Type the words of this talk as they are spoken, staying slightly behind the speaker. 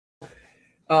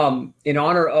In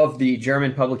honor of the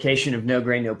German publication of No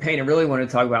Grain, No Pain, I really want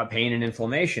to talk about pain and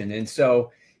inflammation. And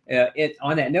so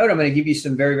on that note, I'm going to give you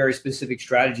some very, very specific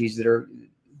strategies that are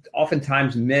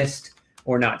oftentimes missed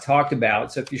or not talked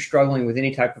about. So if you're struggling with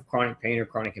any type of chronic pain or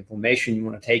chronic inflammation, you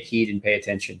want to take heed and pay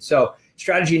attention. So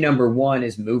strategy number one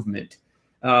is movement.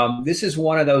 This is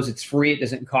one of those, it's free. It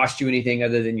doesn't cost you anything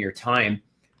other than your time.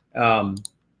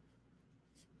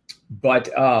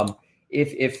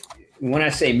 If when I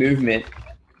say movement,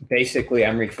 basically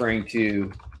I'm referring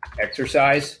to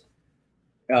exercise,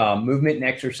 movement and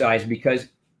exercise, because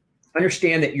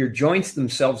understand that your joints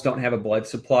themselves don't have a blood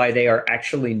supply. They are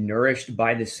actually nourished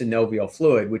by the synovial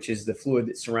fluid, which is the fluid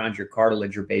that surrounds your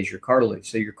cartilage or bathes your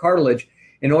cartilage. So your cartilage,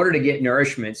 in order to get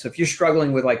nourishment, so if you're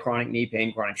struggling with like chronic knee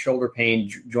pain, chronic shoulder pain,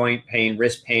 joint pain,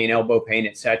 wrist pain, elbow pain,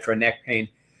 etc., neck pain,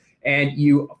 and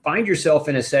you find yourself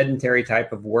in a sedentary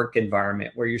type of work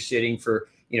environment where you're sitting for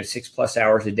 6+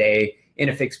 hours a day in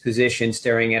a fixed position,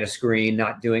 staring at a screen,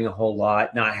 not doing a whole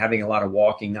lot, not having a lot of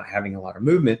walking, not having a lot of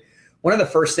movement, one of the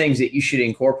first things that you should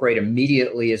incorporate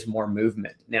immediately is more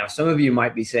movement. Now, some of you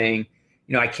might be saying,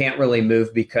 I can't really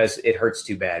move because it hurts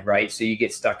too bad, right? So you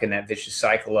get stuck in that vicious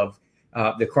cycle of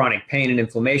the chronic pain and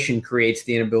inflammation creates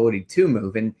the inability to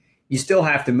move. And you still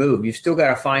have to move. You've still got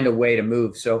to find a way to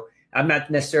move. So I'm not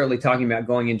necessarily talking about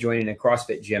going and joining a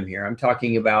CrossFit gym here. I'm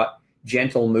talking about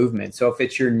gentle movement. So if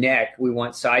it's your neck, we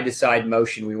want side to side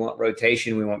motion. We want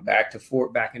rotation. We want back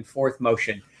and forth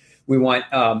motion. We want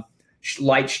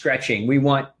light stretching. We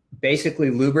want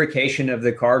basically lubrication of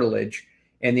the cartilage.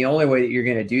 And the only way that you're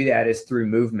going to do that is through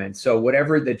movement. So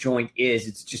whatever the joint is,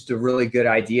 it's just a really good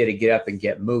idea to get up and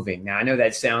get moving. Now, I know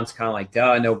that sounds kind of like,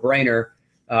 duh, no brainer.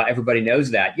 Everybody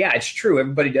knows that. Yeah, it's true.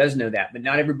 Everybody does know that, but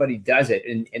not everybody does it.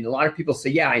 And a lot of people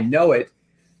say, yeah, I know it,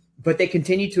 but they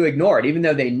continue to ignore it. Even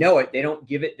though they know it, they don't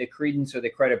give it the credence or the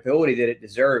credibility that it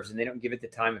deserves, and they don't give it the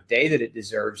time of day that it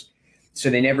deserves. So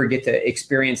they never get to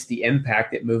experience the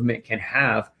impact that movement can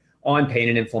have on pain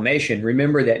and inflammation.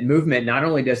 Remember that movement, not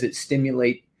only does it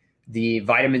stimulate the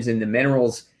vitamins and the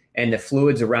minerals and the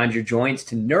fluids around your joints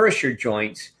to nourish your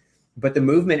joints, but the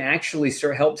movement actually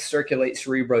helps circulate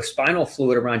cerebrospinal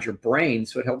fluid around your brain.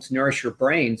 So it helps nourish your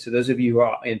brain. So those of you who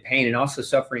are in pain and also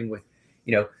suffering with,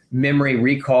 memory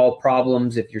recall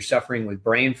problems, if you're suffering with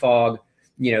brain fog,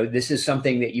 this is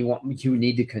something that you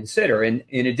need to consider. And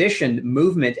in addition,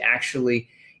 movement actually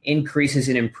increases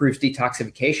and improves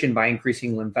detoxification by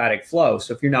increasing lymphatic flow.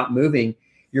 So if you're not moving,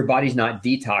 your body's not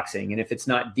detoxing. And if it's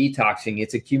not detoxing,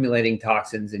 it's accumulating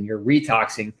toxins and you're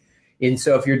retoxing. And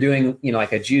so if you're doing,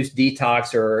 like a juice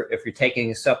detox, or if you're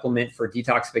taking a supplement for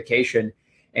detoxification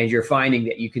and you're finding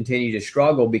that you continue to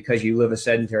struggle because you live a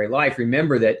sedentary life,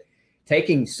 remember that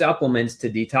taking supplements to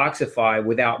detoxify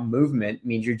without movement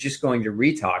means you're just going to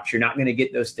retox. You're not going to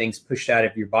get those things pushed out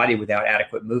of your body without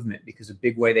adequate movement, because a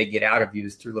big way they get out of you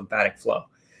is through lymphatic flow.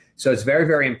 So it's very,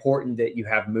 very important that you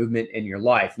have movement in your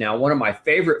life. Now, one of my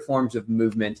favorite forms of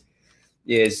movement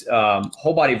is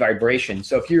whole body vibration.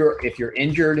 So if you're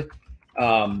injured,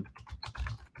 and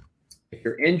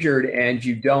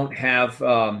you don't have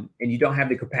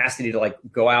the capacity to like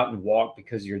go out and walk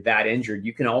because you're that injured,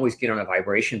 you can always get on a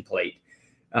vibration plate.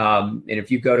 And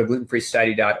if you go to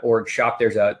glutenfreesociety.org shop,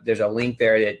 there's a link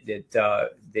there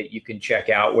that you can check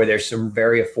out, where there's some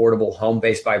very affordable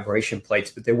home-based vibration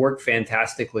plates, but they work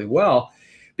fantastically well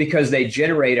because they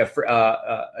generate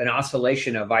an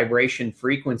oscillation of vibration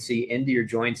frequency into your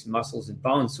joints, muscles, and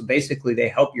bones. So basically they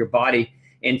help your body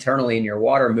internally and your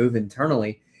water move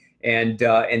internally. And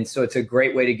so it's a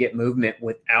great way to get movement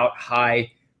without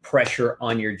high pressure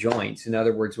on your joints. In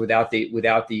other words, without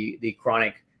the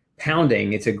chronic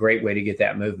pounding, it's a great way to get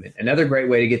that movement. Another great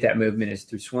way to get that movement is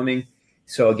through swimming.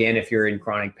 So again, if you're in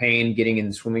chronic pain, getting in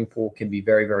the swimming pool can be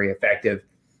very, very effective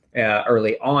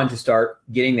early on to start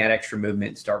getting that extra movement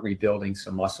and start rebuilding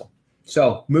some muscle.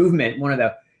 So movement, one of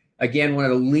the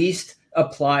least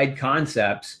applied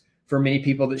concepts for many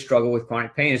people that struggle with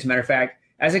chronic pain. As a matter of fact,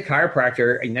 as a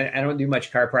chiropractor, I don't do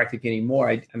much chiropractic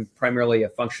anymore. I'm primarily a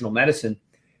functional medicine.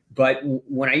 But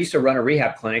when I used to run a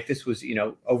rehab clinic, this was,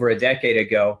 over a decade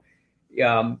ago,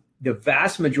 the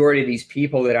vast majority of these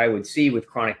people that I would see with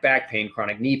chronic back pain,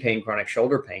 chronic knee pain, chronic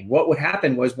shoulder pain, what would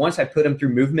happen was once I put them through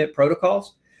movement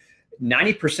protocols,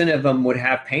 90% of them would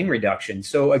have pain reduction.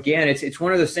 So again, it's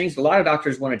one of those things, a lot of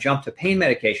doctors want to jump to pain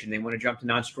medication. They want to jump to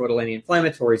non-steroidal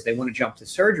anti-inflammatories. They want to jump to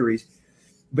surgeries.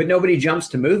 But nobody jumps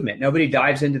to movement. Nobody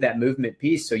dives into that movement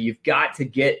piece. So you've got to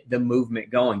get the movement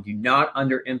going. Do not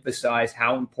underemphasize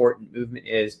how important movement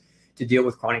is to deal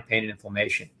with chronic pain and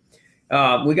inflammation.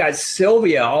 We got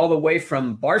Sylvia all the way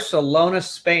from Barcelona,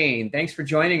 Spain. Thanks for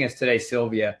joining us today,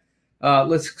 Sylvia.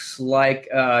 Looks like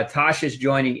Tasha's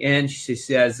joining in. She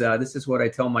says, this is what I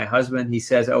tell my husband. He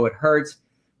says, oh, it hurts,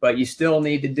 but you still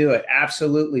need to do it.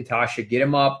 Absolutely, Tasha. Get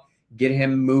him up, get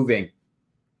him moving.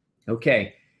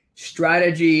 Okay,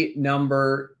 strategy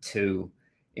number 2,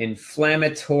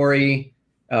 inflammatory,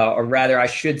 or rather I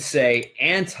should say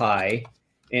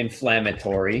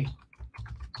anti-inflammatory.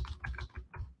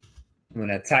 I'm going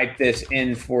to type this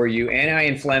in for you,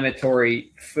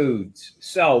 anti-inflammatory foods.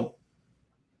 So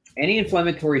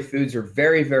anti-inflammatory foods are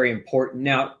very, very important.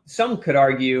 Now, some could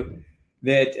argue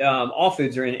that all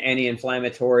foods are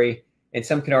anti-inflammatory, and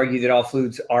some could argue that all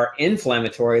foods are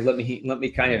inflammatory. Let me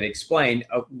kind of explain.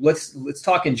 Let's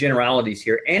talk in generalities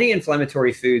here.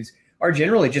 Anti-inflammatory foods are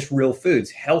generally just real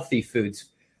foods, healthy foods.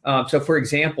 So, for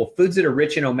example, foods that are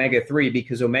rich in omega-3,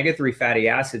 because omega-3 fatty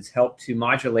acids help to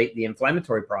modulate the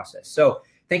inflammatory process. So,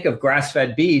 think of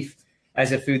grass-fed beef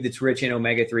as a food that's rich in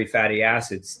omega-3 fatty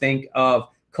acids. Think of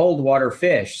cold water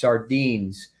fish,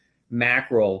 sardines,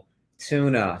 mackerel,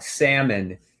 tuna,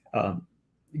 salmon,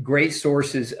 great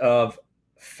sources of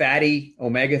fatty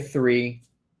omega-3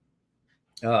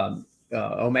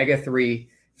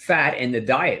 fat in the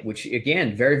diet, which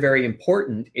again, very, very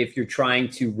important if you're trying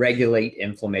to regulate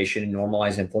inflammation and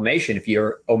normalize inflammation. If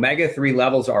your omega-3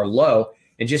 levels are low,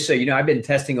 and just so you know, I've been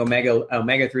testing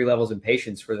omega-3 levels in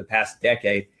patients for the past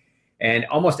decade, and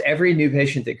almost every new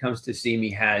patient that comes to see me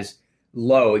has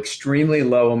low, extremely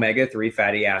low omega-3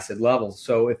 fatty acid levels.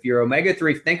 So if your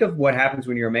omega-3, think of what happens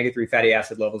when your omega-3 fatty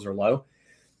acid levels are low.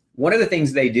 One of the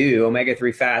things they do,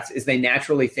 omega-3 fats, is they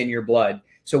naturally thin your blood.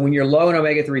 So when you're low in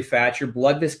omega-3 fats, your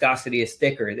blood viscosity is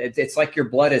thicker. It's like your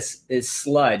blood is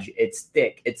sludge. It's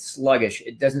thick. It's sluggish.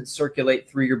 It doesn't circulate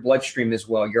through your bloodstream as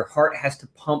well. Your heart has to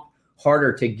pump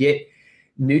harder to get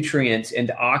nutrients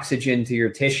and oxygen to your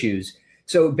tissues.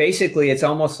 So basically, it's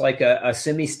almost like a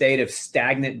semi-state of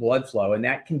stagnant blood flow, and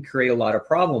that can create a lot of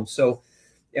problems. So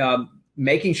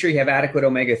making sure you have adequate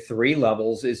omega-3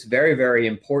 levels is very, very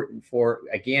important for,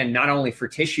 again, not only for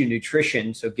tissue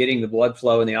nutrition, so getting the blood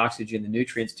flow and the oxygen, the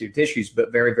nutrients to your tissues,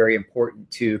 but very, very important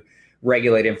to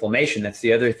regulate inflammation. That's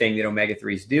the other thing that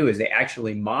omega-3s do, is they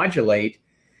actually modulate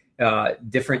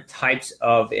different types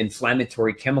of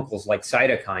inflammatory chemicals like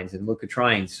cytokines and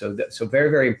leukotrienes. So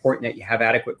very, very important that you have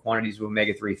adequate quantities of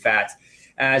omega-3 fats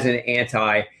as an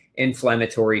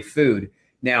anti-inflammatory food.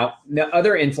 Now,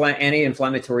 other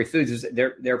anti-inflammatory foods,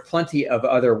 there are plenty of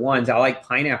other ones. I like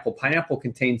pineapple. Pineapple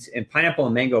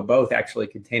and mango both actually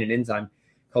contain an enzyme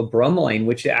called bromelain,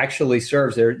 which actually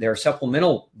serves, there are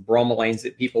supplemental bromelains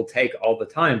that people take all the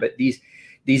time, but these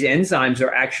enzymes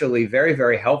are actually very,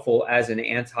 very helpful as an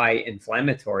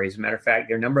anti-inflammatory. As a matter of fact,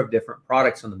 there are a number of different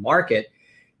products on the market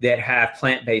that have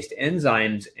plant-based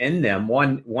enzymes in them.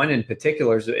 One in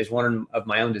particular is one of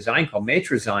my own design called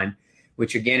Matrozyme,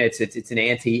 which again, it's an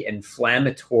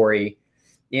anti-inflammatory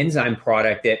enzyme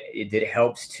product that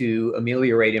helps to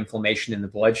ameliorate inflammation in the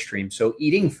bloodstream. So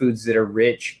eating foods that are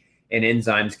rich in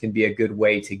enzymes can be a good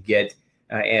way to get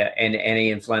an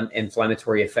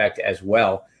anti-inflammatory effect as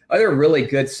well. Other really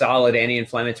good, solid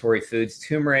anti-inflammatory foods,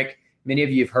 turmeric. Many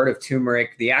of you have heard of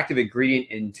turmeric. The active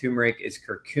ingredient in turmeric is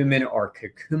curcumin or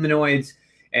curcuminoids.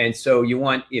 And so you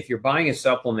want, if you're buying a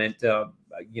supplement,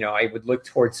 I would look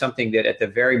towards something that at the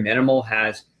very minimal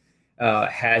has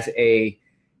a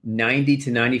 90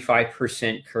 to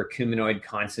 95% curcuminoid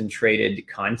concentrated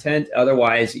content.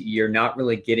 Otherwise, you're not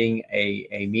really getting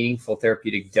a meaningful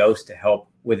therapeutic dose to help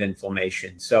with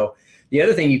inflammation. So the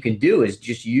other thing you can do is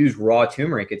just use raw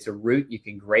turmeric. It's a root. You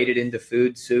can grate it into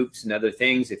food, soups, and other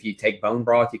things. If you take bone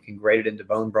broth, you can grate it into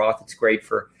bone broth. It's great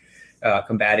for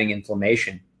combating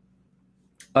inflammation.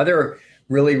 Other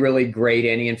really, really great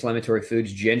anti-inflammatory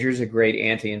foods. Ginger is a great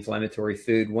anti-inflammatory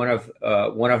food. One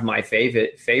of my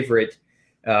favorite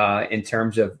in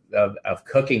terms of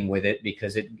cooking with it,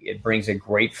 because it brings a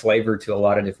great flavor to a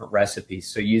lot of different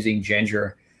recipes. So using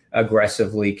ginger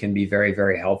aggressively can be very,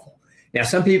 very helpful. Now,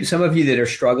 some of you that are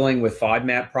struggling with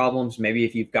FODMAP problems, maybe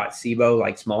if you've got SIBO,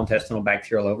 like small intestinal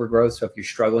bacterial overgrowth. So if you're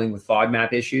struggling with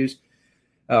FODMAP issues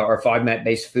or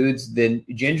FODMAP-based foods, then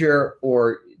ginger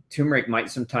or turmeric might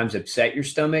sometimes upset your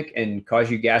stomach and cause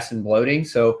you gas and bloating.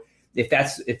 So if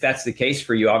that's the case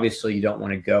for you, obviously you don't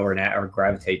want to go or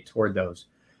gravitate toward those.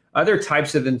 Other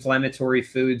types of inflammatory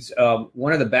foods,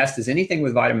 one of the best is anything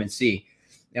with vitamin C.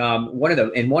 One of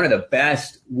the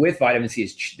best with vitamin C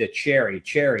is the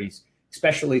cherries,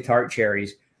 especially tart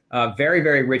cherries. Very,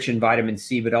 very rich in vitamin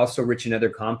C, but also rich in other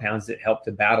compounds that help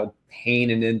to battle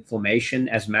pain and inflammation.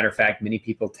 As a matter of fact, many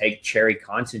people take cherry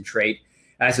concentrate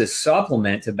as a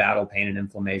supplement to battle pain and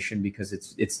inflammation because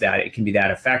it can be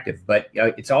that effective. But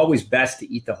it's always best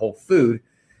to eat the whole food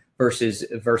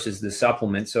versus the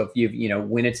supplement. So if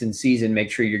when it's in season,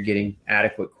 make sure you're getting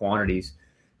adequate quantities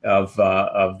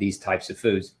of these types of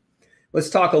foods. Let's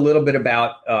talk a little bit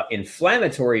about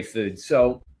inflammatory foods.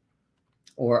 So,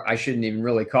 or I shouldn't even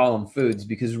really call them foods,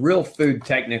 because real food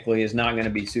technically is not going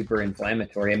to be super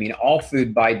inflammatory. I mean, all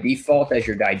food by default, as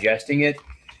you're digesting it,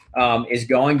 is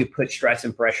going to put stress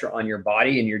and pressure on your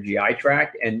body and your GI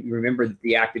tract. And remember that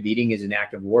the act of eating is an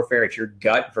act of warfare. It's your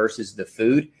gut versus the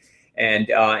food.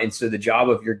 And so the job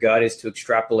of your gut is to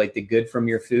extrapolate the good from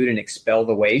your food and expel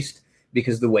the waste,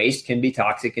 because the waste can be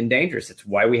toxic and dangerous. That's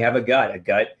why we have a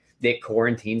gut that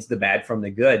quarantines the bad from the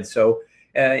good. So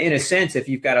in a sense, if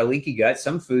you've got a leaky gut,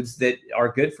 some foods that are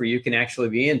good for you can actually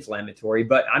be inflammatory.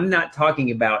 But I'm not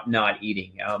talking about not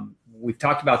eating. We've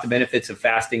talked about the benefits of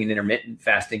fasting and intermittent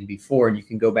fasting before, and you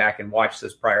can go back and watch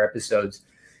those prior episodes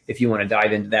if you want to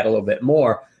dive into that a little bit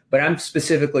more. But I'm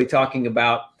specifically talking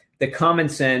about the common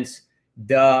sense,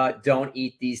 don't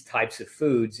eat these types of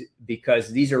foods,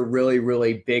 because these are really,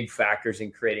 really big factors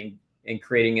in creating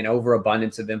an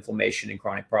overabundance of inflammation and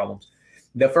chronic problems.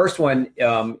 The first one,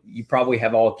 you probably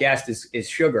have all guessed, is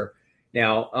sugar.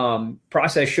 Now,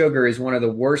 processed sugar is one of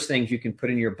the worst things you can put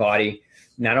in your body.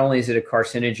 Not only is it a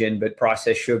carcinogen, but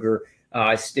processed sugar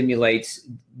stimulates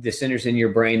the centers in your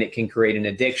brain that can create an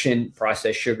addiction.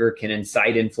 Processed sugar can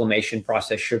incite inflammation.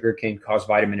 Processed sugar can cause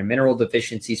vitamin and mineral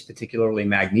deficiencies, particularly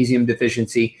magnesium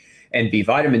deficiency and B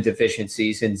vitamin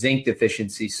deficiencies and zinc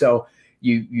deficiencies. So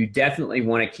you definitely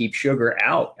want to keep sugar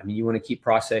out. I mean, you want to keep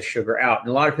processed sugar out. And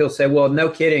a lot of people say, well, no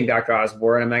kidding, Dr.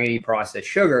 Osborne, I'm not going to eat processed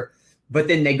sugar. But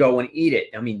then they go and eat it.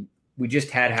 I mean, we just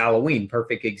had Halloween,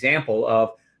 perfect example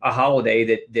of a holiday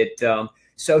that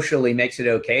socially makes it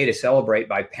okay to celebrate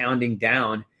by pounding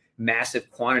down massive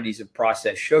quantities of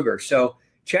processed sugar. So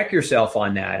check yourself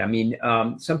on that. I mean,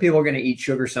 some people are going to eat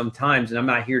sugar sometimes, and I'm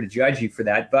not here to judge you for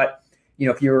that. But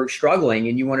if you're struggling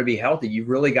and you want to be healthy, you've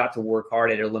really got to work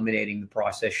hard at eliminating the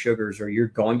processed sugars, or you're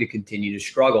going to continue to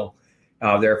struggle.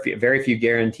 There are very few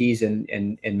guarantees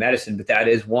in medicine, but that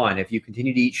is one. If you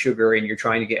continue to eat sugar and you're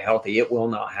trying to get healthy, it will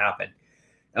not happen.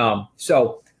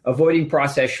 So avoiding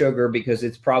processed sugar, because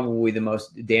it's probably the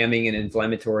most damning and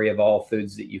inflammatory of all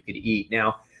foods that you could eat.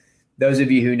 Now, those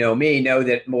of you who know me know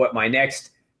that what my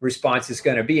next response is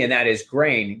going to be, and that is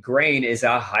grain. Grain is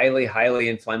a highly, highly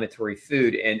inflammatory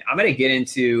food. And I'm going to get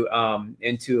into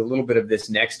a little bit of this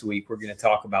next week. We're going to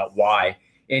talk about why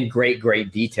in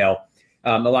great detail.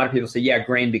 A lot of people say, yeah,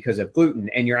 grain because of gluten.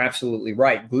 And you're absolutely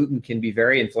right. Gluten can be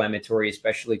very inflammatory,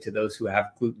 especially to those who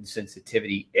have gluten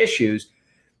sensitivity issues.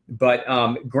 But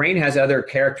grain has other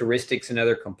characteristics and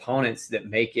other components that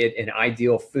make it an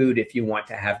ideal food if you want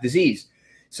to have disease.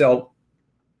 So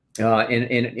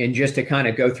and just to kind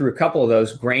of go through a couple of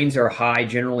those, grains are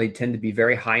generally tend to be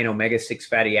very high in omega-6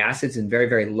 fatty acids and very,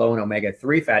 very low in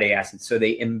omega-3 fatty acids. So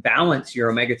they imbalance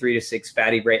your omega-3 to 6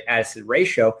 fatty acid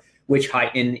ratio, which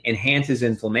enhances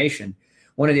inflammation.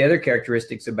 One of the other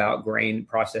characteristics about grain,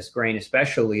 processed grain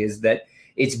especially, is that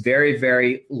it's very,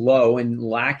 very low and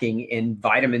lacking in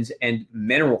vitamins and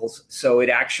minerals. So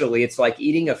it's like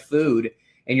eating a food,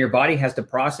 and your body has to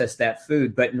process that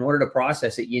food. But in order to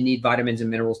process it, you need vitamins and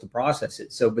minerals to process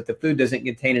it. But the food doesn't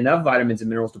contain enough vitamins and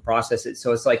minerals to process it.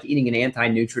 So it's like eating an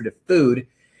anti-nutritive food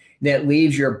that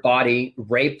leaves your body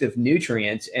raped of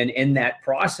nutrients. And in that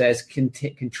process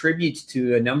contributes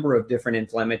to a number of different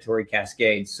inflammatory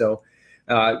cascades. So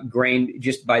grain,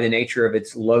 just by the nature of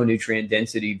its low nutrient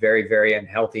density, very, very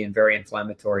unhealthy and very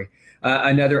inflammatory.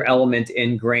 Another element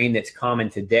in grain that's common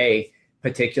today,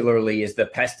 particularly, is the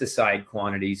pesticide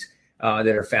quantities that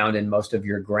are found in most of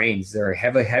your grains. They're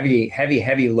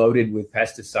heavy loaded with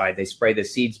pesticide. They spray the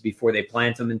seeds before they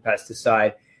plant them in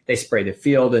pesticide. They spray the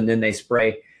field, and then they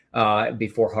spray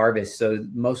before harvest. So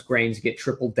most grains get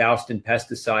triple doused in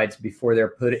pesticides before they're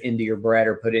put into your bread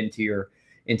or put into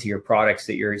your products,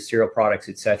 that your cereal products,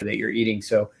 et cetera, that you're eating.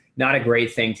 So not a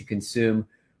great thing to consume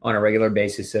on a regular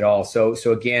basis at all. So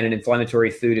again, an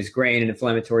inflammatory food is grain. An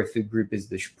inflammatory food group is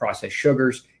the processed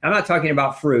sugars. I'm not talking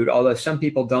about fruit, although some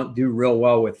people don't do real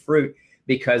well with fruit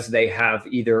because they have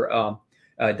either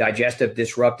a digestive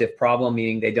disruptive problem,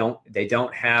 meaning they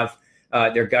don't have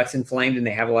their guts inflamed and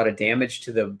they have a lot of damage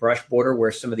to the brush border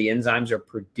where some of the enzymes are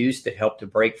produced that help to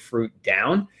break fruit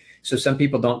down. So some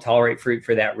people don't tolerate fruit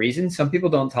for that reason. Some people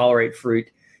don't tolerate fruit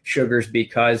sugars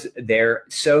because they're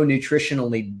so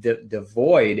nutritionally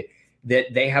devoid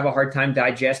that they have a hard time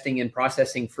digesting and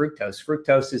processing fructose.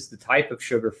 Fructose is the type of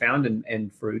sugar found in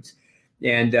fruits.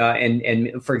 And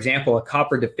for example, a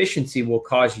copper deficiency will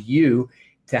cause you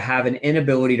to have an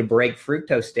inability to break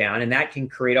fructose down. And that can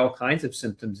create all kinds of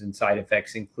symptoms and side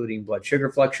effects, including blood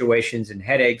sugar fluctuations and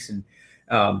headaches and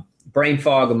brain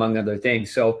fog, among other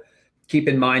things. So keep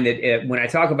in mind that when I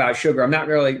talk about sugar, I'm not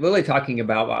really talking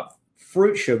about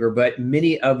fruit sugar, but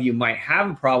many of you might have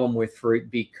a problem with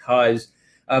fruit because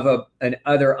of an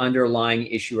other underlying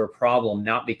issue or problem,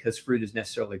 not because fruit is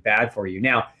necessarily bad for you.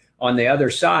 Now, on the other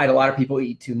side, a lot of people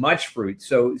eat too much fruit.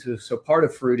 So part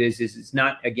of fruit is it's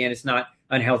not, again, it's not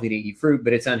unhealthy to eat fruit,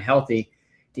 but it's unhealthy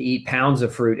to eat pounds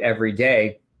of fruit every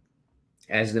day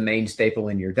as the main staple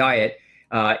in your diet,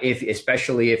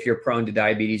 especially if you're prone to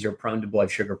diabetes or prone to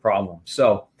blood sugar problems.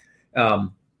 So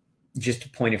just a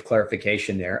point of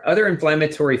clarification there. Other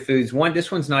inflammatory foods,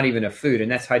 this one's not even a food, and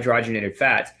that's hydrogenated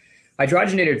fats.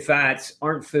 Hydrogenated fats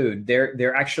aren't food.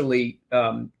 They're actually,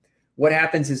 what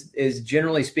happens is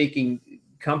generally speaking,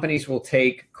 companies will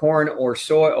take corn or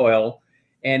soy oil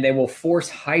and they will force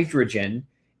hydrogen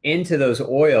into those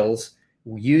oils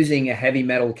using a heavy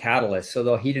metal catalyst. So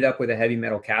they'll heat it up with a heavy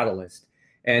metal catalyst.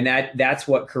 And that's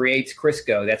what creates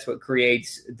Crisco. That's what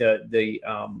creates the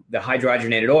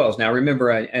hydrogenated oils. Now, remember,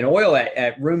 an oil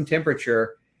at room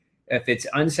temperature, if it's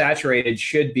unsaturated,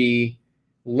 should be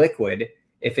liquid.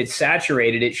 If it's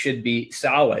saturated, it should be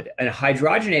solid. And a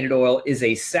hydrogenated oil is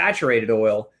a saturated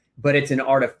oil, but it's an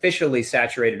artificially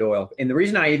saturated oil. And the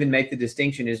reason I even make the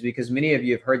distinction is because many of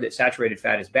you have heard that saturated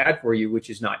fat is bad for you,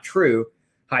 which is not true.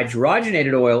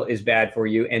 Hydrogenated oil is bad for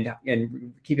you.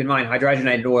 And keep in mind,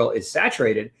 hydrogenated oil is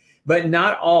saturated, but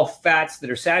not all fats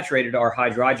that are saturated are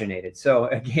hydrogenated. So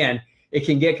again, it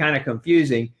can get kind of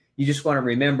confusing. You just want to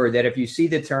remember that if you see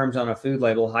the terms on a food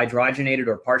label, hydrogenated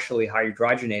or partially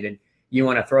hydrogenated, you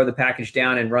want to throw the package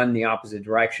down and run the opposite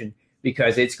direction,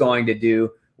 because it's going to do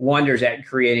wonders at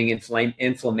creating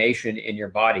inflammation in your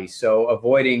body. So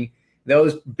avoiding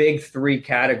those big three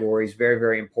categories, very,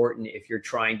 very important if you're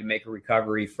trying to make a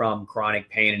recovery from chronic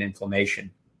pain and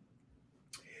inflammation.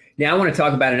 Now I want to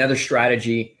talk about another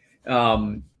strategy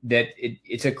that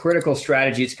it's a critical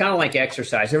strategy. It's kind of like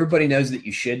exercise. Everybody knows that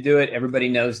you should do it. Everybody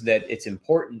knows that it's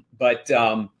important, but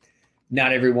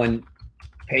not everyone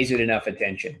pays it enough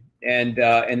attention. And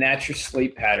that's your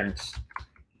sleep patterns.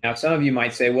 Now, some of you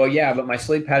might say, well, yeah, but my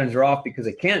sleep patterns are off because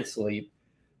I can't sleep.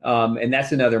 And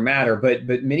that's another matter. But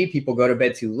many people go to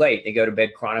bed too late. They go to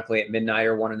bed chronically at midnight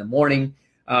or 1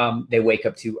 a.m. They wake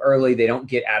up too early. They don't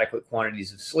get adequate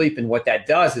quantities of sleep. And what that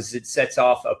does is it sets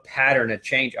off a pattern, a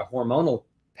change, a hormonal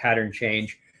pattern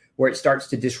change, where it starts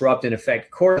to disrupt and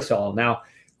affect cortisol. Now,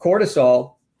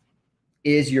 cortisol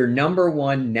is your number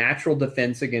one natural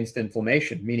defense against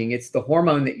inflammation, meaning it's the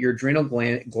hormone that your adrenal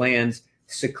glands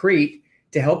secrete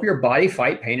to help your body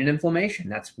fight pain and inflammation.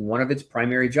 That's one of its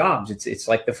primary jobs. It's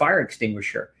like the fire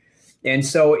extinguisher. And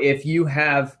so if you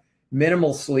have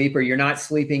minimal sleep or you're not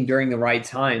sleeping during the right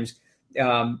times,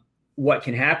 what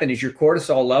can happen is your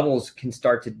cortisol levels can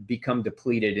start to become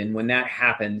depleted. And when that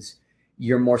happens,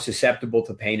 you're more susceptible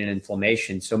to pain and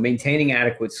inflammation. So maintaining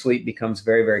adequate sleep becomes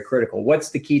very, very critical.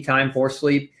 What's the key time for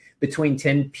sleep? Between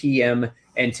 10 p.m.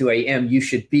 and 2 a.m., you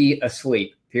should be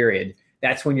asleep, period.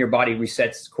 That's when your body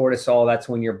resets cortisol. That's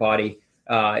when your body,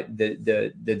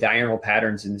 the diurnal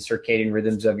patterns and the circadian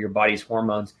rhythms of your body's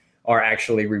hormones are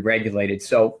actually re-regulated.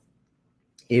 So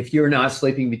if you're not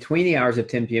sleeping between the hours of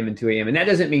 10 p.m. and 2 a.m., and that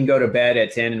doesn't mean go to bed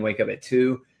at 10 and wake up at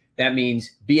 2. That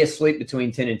means be asleep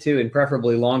between 10 and 2, and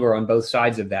preferably longer on both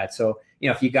sides of that. So,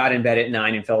 if you got in bed at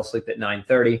 9 and fell asleep at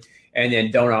 9:30, and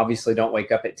then don't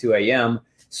wake up at 2 a.m.,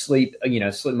 sleep,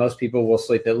 most people will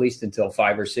sleep at least until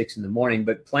 5 or 6 in the morning,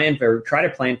 but try to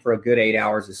plan for a good 8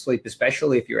 hours of sleep,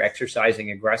 especially if you're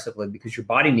exercising aggressively, because your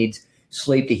body needs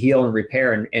sleep to heal and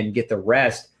repair and get the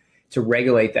rest to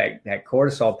regulate that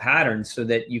cortisol pattern so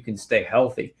that you can stay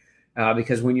healthy.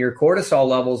 Because when your cortisol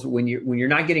levels, when you're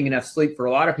not getting enough sleep, for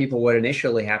a lot of people, what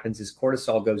initially happens is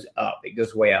cortisol goes up. It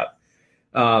goes way up.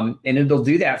 And it'll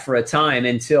do that for a time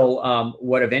until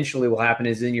what eventually will happen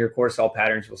is then your cortisol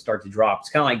patterns will start to drop. It's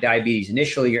kind of like diabetes.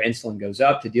 Initially, your insulin goes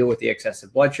up to deal with the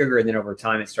excessive blood sugar, and then over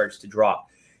time, it starts to drop.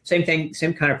 Same thing,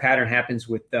 same kind of pattern happens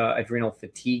with adrenal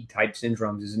fatigue type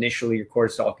syndromes. Is initially your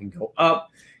cortisol can go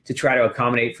up to try to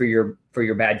accommodate for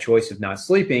your bad choice of not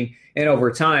sleeping. And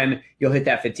over time, you'll hit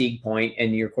that fatigue point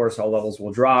and your cortisol levels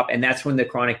will drop. And that's when the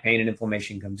chronic pain and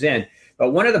inflammation comes in.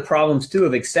 But one of the problems too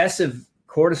of excessive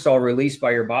cortisol released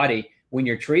by your body when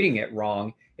you're treating it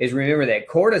wrong is, remember that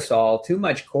too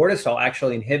much cortisol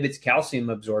actually inhibits calcium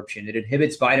absorption. It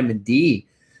inhibits vitamin D.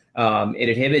 It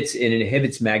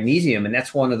inhibits magnesium. And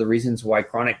that's one of the reasons why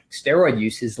chronic steroid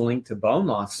use is linked to bone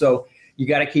loss. So you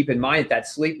got to keep in mind that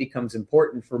sleep becomes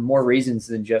important for more reasons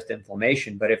than just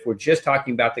inflammation. But if we're just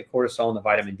talking about the cortisol and the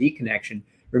vitamin D connection,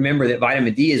 remember that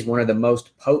vitamin D is one of the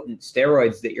most potent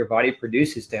steroids that your body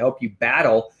produces to help you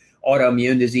battle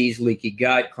autoimmune disease, leaky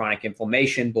gut, chronic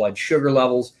inflammation, blood sugar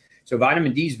levels. So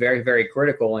vitamin D is very, very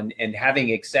critical, and having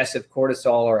excessive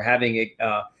cortisol or having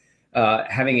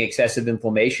excessive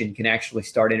inflammation can actually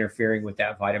start interfering with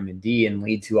that vitamin D and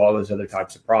lead to all those other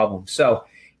types of problems. So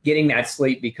getting that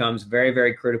sleep becomes very,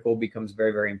 very critical, becomes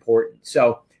very, very important.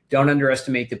 So don't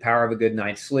underestimate the power of a good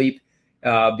night's sleep,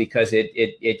 because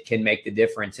it can make the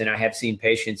difference. And I have seen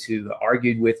patients who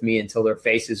argued with me until their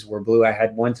faces were blue.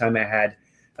 One time I had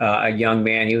a young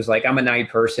man, he was like, I'm a night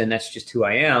person, that's just who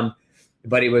I am.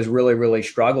 But he was really, really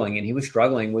struggling, and he was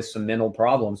struggling with some mental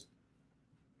problems.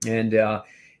 And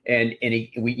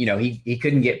he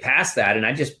couldn't get past that. And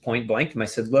I just point blank him. I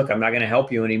said, look, I'm not going to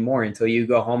help you anymore until you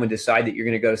go home and decide that you're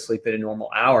going to go to sleep at a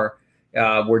normal hour.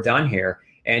 We're done here.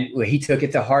 And he took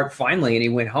it to heart finally, and he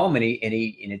went home, and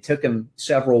it took him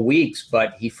several weeks,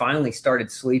 but he finally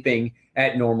started sleeping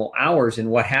at normal hours.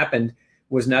 And what happened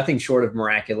was nothing short of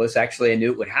miraculous. Actually, I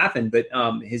knew it would happen, but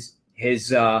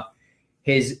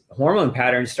his hormone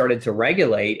patterns started to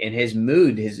regulate, and his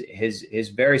mood, his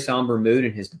very somber mood,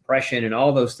 and his depression, and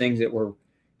all those things that were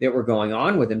going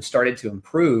on with him started to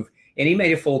improve. And he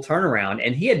made a full turnaround,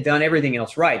 and he had done everything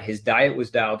else right. His diet was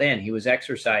dialed in. He was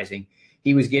exercising.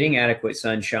 He was getting adequate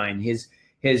sunshine. His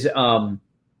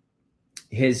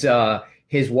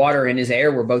water and his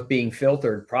air were both being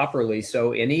filtered properly.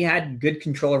 So, and he had good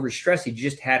control over his stress. He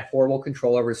just had horrible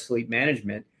control over his sleep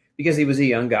management, because he was a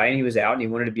young guy and he was out, and he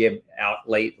wanted to be out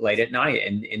late at night.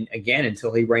 And again,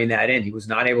 until he reined that in, he was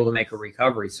not able to make a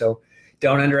recovery. So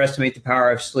don't underestimate the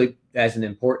power of sleep as an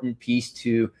important piece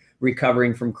to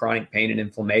recovering from chronic pain and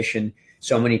inflammation.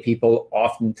 So many people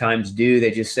oftentimes do. They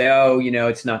just say, oh,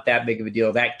 it's not that big of a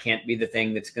deal. That can't be the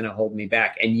thing that's going to hold me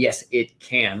back. And yes, it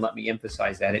can. Let me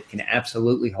emphasize that. It can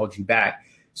absolutely hold you back.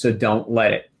 So don't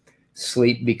let it.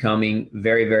 Sleep becoming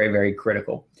very, very, very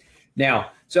critical.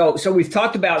 Now, so we've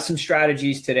talked about some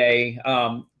strategies today.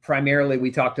 Primarily,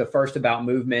 we talked first about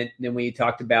movement. Then we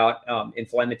talked about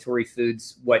inflammatory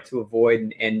foods, what to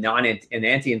avoid, and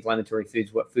anti-inflammatory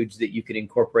foods, what foods that you could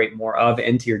incorporate more of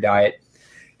into your diet.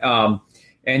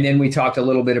 And then we talked a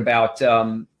little bit about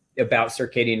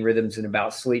circadian rhythms and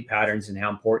about sleep patterns and how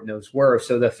important those were.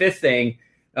 So the fifth thing,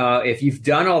 if you've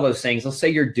done all those things, let's say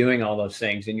you're doing all those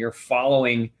things and you're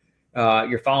following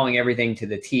everything to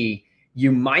the T, you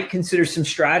might consider some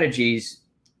strategies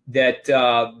that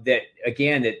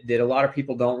a lot of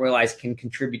people don't realize can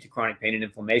contribute to chronic pain and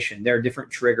inflammation. There are different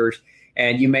triggers,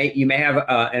 and you may have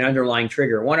an underlying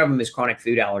trigger. One of them is chronic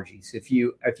food allergies. If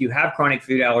you have chronic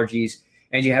food allergies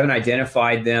and you haven't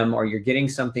identified them, or you're getting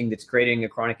something that's creating a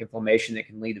chronic inflammation that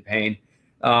can lead to pain,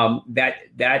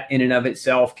 that in and of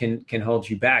itself can hold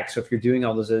you back. So if you're doing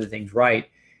all those other things right,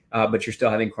 but you're still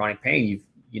having chronic pain,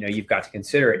 you've got to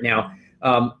consider it. Now,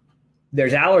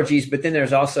 there's allergies, but then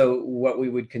there's also what we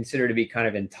would consider to be kind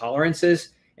of intolerances,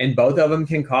 and both of them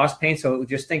can cause pain. So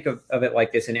just think of it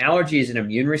like this. An allergy is an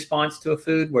immune response to a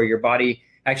food, where your body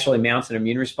actually mounts an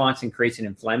immune response and creates an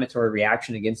inflammatory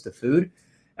reaction against the food.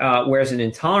 Whereas an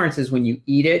intolerance is when you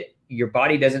eat it, your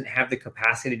body doesn't have the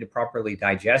capacity to properly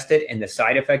digest it, and the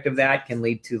side effect of that can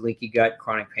lead to leaky gut,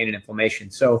 chronic pain, and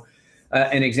inflammation. So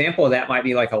an example of that might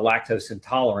be like a lactose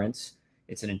intolerance.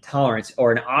 It's an intolerance,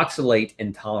 or an oxalate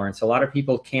intolerance. A lot of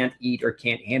people can't eat or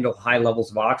can't handle high levels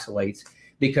of oxalates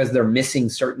because they're missing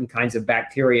certain kinds of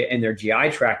bacteria in their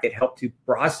GI tract that help to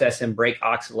process and break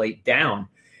oxalate down.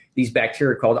 These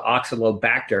bacteria are called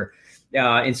oxalobacter.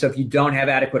 And so if you don't have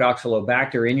adequate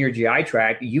oxalobacter in your GI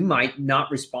tract, you might not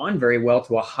respond very well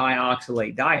to a high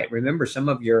oxalate diet. Remember, some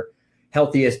of your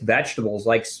healthiest vegetables,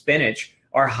 like spinach,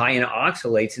 are high in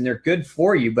oxalates, and they're good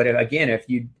for you. But again, if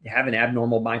you have an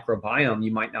abnormal microbiome,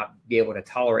 you might not be able to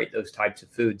tolerate those types of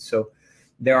foods. So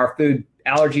there are food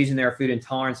allergies and there are food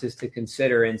intolerances to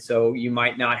consider. And so you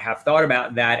might not have thought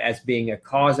about that as being a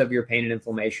cause of your pain and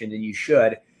inflammation, and you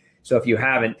should. So if you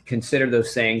haven't, consider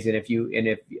those things. And if you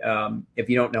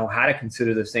don't know how to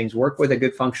consider those things, work with a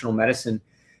good functional medicine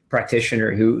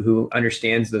practitioner who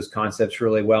understands those concepts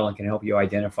really well and can help you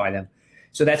identify them.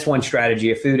 So that's one strategy.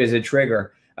 If food is a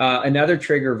trigger. Another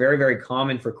trigger, very, very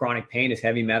common for chronic pain, is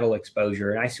heavy metal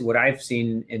exposure. And what I've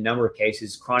seen in a number of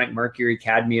cases, chronic mercury,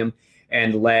 cadmium,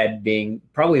 and lead being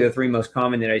probably the three most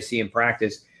common that I see in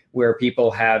practice, where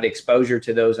people have exposure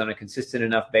to those on a consistent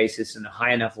enough basis and a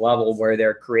high enough level where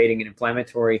they're creating an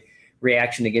inflammatory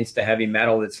reaction against the heavy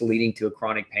metal that's leading to a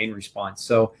chronic pain response.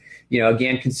 So,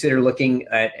 again, consider looking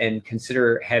at and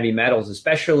consider heavy metals,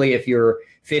 especially if you're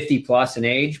 50 plus in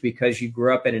age, because you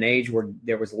grew up in an age where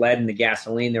there was lead in the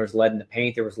gasoline, there was lead in the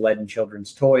paint, there was lead in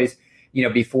children's toys,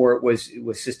 before it was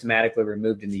systematically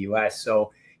removed in the US.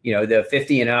 So, the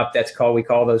 50 and up, we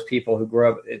call those people who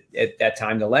grew up at that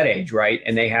time the lead age, right?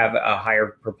 And they have a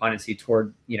higher propensicy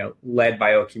toward, lead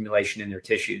bioaccumulation in their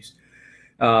tissues.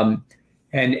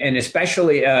 And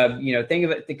especially, think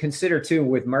of it, to consider too,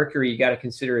 with mercury, you got to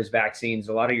consider as vaccines.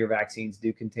 A lot of your vaccines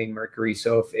do contain mercury.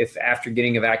 So if after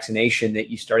getting a vaccination that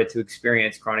you started to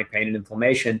experience chronic pain and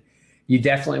inflammation, you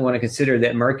definitely want to consider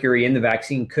that mercury in the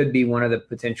vaccine could be one of the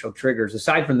potential triggers.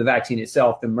 Aside from the vaccine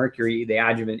itself, the mercury, the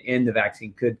adjuvant in the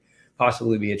vaccine could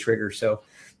possibly be a trigger. So,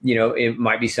 it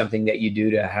might be something that you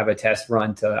do to have a test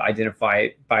run to identify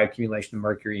bioaccumulation of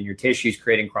mercury in your tissues,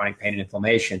 creating chronic pain and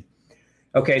inflammation.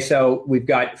 Okay, so we've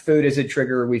got food as a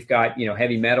trigger. We've got,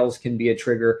 heavy metals can be a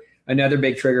trigger. Another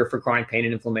big trigger for chronic pain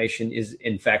and inflammation is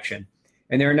infection.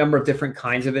 And there are a number of different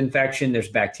kinds of infection. There's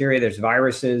bacteria, there's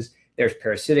viruses, there's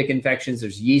parasitic infections,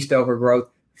 there's yeast overgrowth.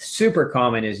 Super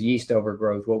common is yeast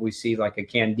overgrowth, what we see like a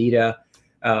candida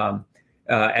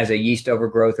as a yeast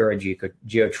overgrowth, or a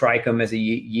geotrichum as a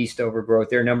yeast overgrowth.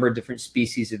 There are a number of different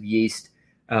species of yeast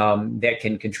that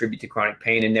can contribute to chronic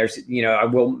pain. And there's, I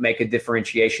will make a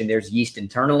differentiation. There's yeast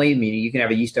internally, meaning you can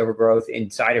have a yeast overgrowth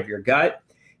inside of your gut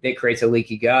that creates a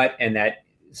leaky gut, and that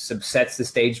sets the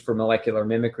stage for molecular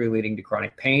mimicry, leading to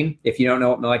chronic pain. If you don't know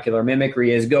what molecular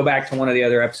mimicry is, go back to one of the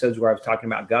other episodes where I was talking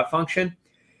about gut function,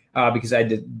 because I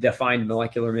defined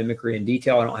molecular mimicry in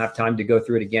detail. I don't have time to go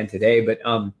through it again today, but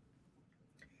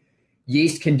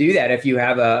yeast can do that if you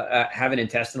have an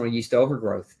intestinal yeast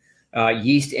overgrowth.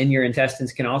 Yeast in your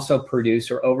intestines can also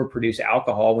produce or overproduce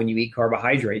alcohol when you eat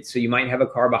carbohydrates. So you might have a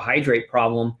carbohydrate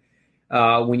problem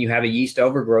when you have a yeast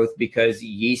overgrowth, because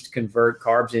yeast convert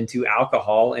carbs into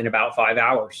alcohol in about 5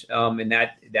 hours. And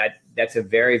that's a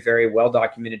very, very well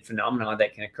documented phenomenon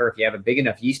that can occur. If you have a big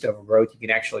enough yeast overgrowth, you can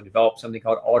actually develop something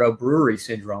called autobrewery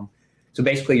syndrome. So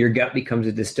basically your gut becomes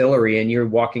a distillery, and you're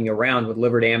walking around with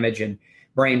liver damage and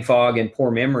brain fog and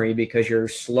poor memory because you're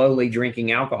slowly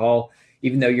drinking alcohol,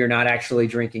 even though you're not actually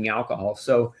drinking alcohol.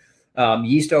 So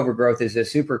yeast overgrowth is a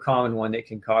super common one that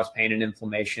can cause pain and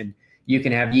inflammation. You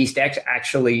can have yeast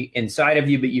actually inside of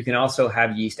you, but you can also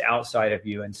have yeast outside of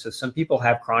you. And so some people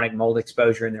have chronic mold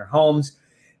exposure in their homes.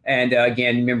 And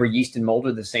again, remember, yeast and mold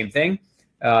are the same thing.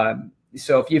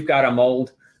 So if you've got a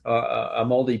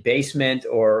moldy basement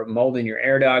or mold in your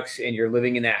air ducts, and you're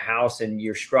living in that house and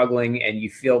you're struggling and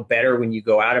you feel better when you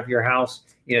go out of your house,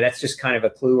 that's just kind of a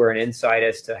clue or an insight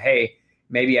as to, hey,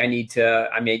 maybe I need to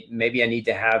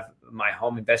have my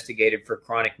home investigated for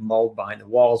chronic mold behind the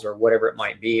walls, or whatever it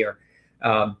might be.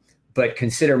 But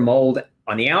consider mold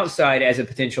on the outside as a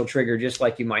potential trigger, just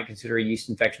like you might consider a yeast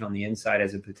infection on the inside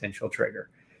as a potential trigger.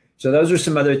 So those are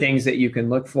some other things that you can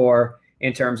look for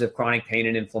in terms of chronic pain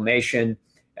and inflammation.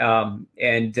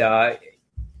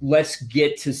 Let's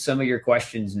get to some of your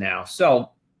questions now.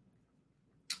 So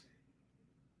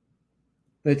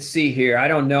let's see here. I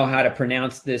don't know how to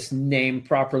pronounce this name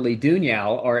properly,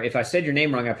 Dunyal, or if I said your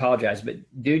name wrong, I apologize. But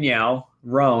Dunyal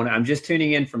Roan, I'm just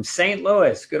tuning in from St.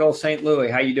 Louis. Good old St. Louis.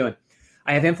 How you doing?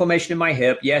 I have inflammation in my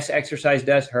hip. Yes, exercise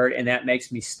does hurt, and that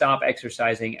makes me stop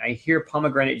exercising. I hear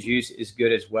pomegranate juice is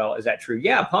good as well. Is that true?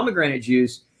 Yeah, pomegranate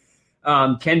juice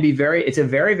can be it's a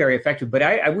very, very effective, but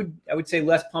I would say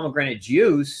less pomegranate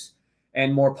juice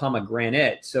and more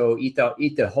pomegranate. So eat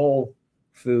the whole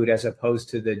food as opposed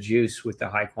to the juice with the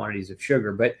high quantities of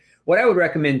sugar. But what I would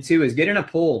recommend too is get in a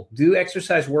pool, do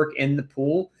exercise work in the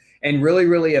pool, and really,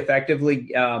 really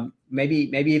effectively,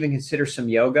 maybe even consider some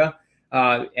yoga,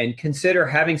 and consider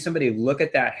having somebody look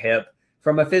at that hip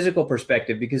from a physical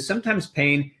perspective, because sometimes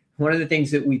pain, one of the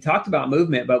things that we talked about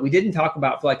movement, but we didn't talk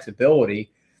about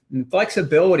flexibility. And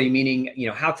flexibility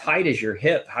meaning, how tight is your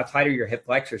hip? How tight are your hip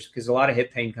flexors? Because a lot of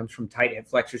hip pain comes from tight hip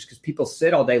flexors, because people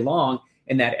sit all day long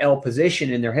in that L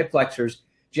position and their hip flexors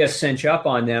just cinch up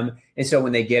on them. And so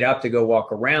when they get up to go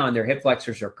walk around, their hip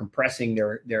flexors are compressing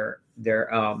their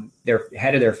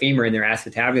head of their femur and their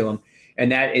acetabulum.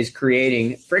 And that is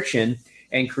creating friction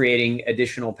and creating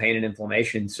additional pain and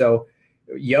inflammation. So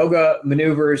yoga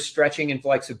maneuvers, stretching, and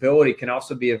flexibility can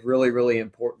also be a really, really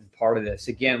important part of this.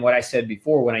 Again, what I said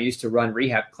before, when I used to run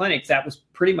rehab clinics, that was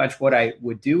pretty much what I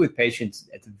would do with patients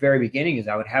at the very beginning, is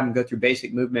I would have them go through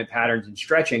basic movement patterns and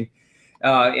stretching.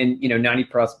 And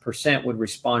 90% would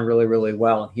respond really, really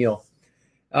well and heal.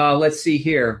 Let's see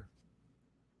here.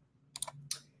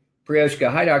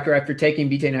 Prioshka, hi doctor, after taking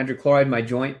betaine hydrochloride, my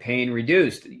joint pain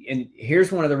reduced. And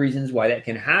here's one of the reasons why that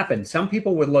can happen. Some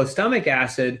people with low stomach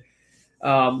acid,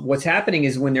 what's happening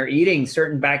is when they're eating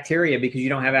certain bacteria, because you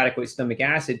don't have adequate stomach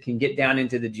acid, can get down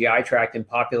into the GI tract and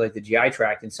populate the GI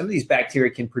tract. And some of these bacteria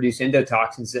can produce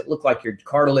endotoxins that look like your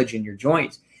cartilage in your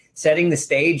joints, setting the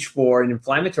stage for an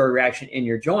inflammatory reaction in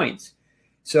your joints.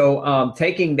 So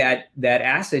taking that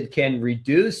acid can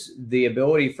reduce the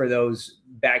ability for those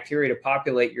bacteria to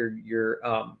populate your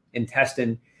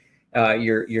intestine,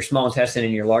 your small intestine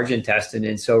and your large intestine,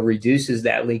 and so reduces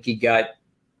that leaky gut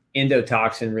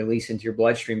endotoxin release into your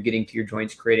bloodstream, getting to your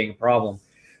joints, creating a problem.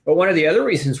 But one of the other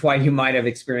reasons why you might have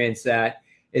experienced that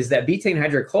is that betaine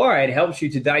hydrochloride helps you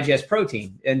to digest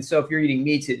protein. And so if you're eating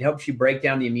meats, it helps you break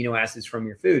down the amino acids from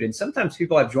your food. And sometimes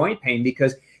people have joint pain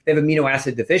because they have amino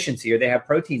acid deficiency or they have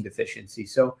protein deficiency.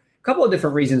 So a couple of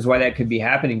different reasons why that could be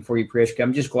happening for you, Prishka.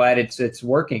 I'm just glad it's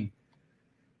working.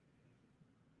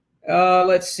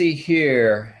 Let's see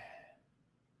here.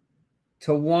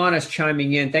 Tawana's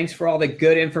chiming in. Thanks for all the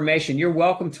good information. You're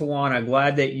welcome, Tawana.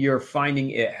 Glad that you're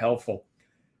finding it helpful.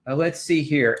 Let's see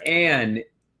here. And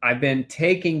I've been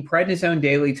taking prednisone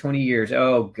daily 20 years.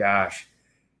 Oh, gosh.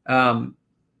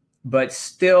 But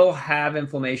still have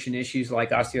inflammation issues like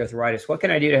osteoarthritis. What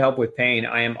can I do to help with pain?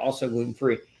 I am also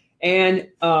gluten-free. And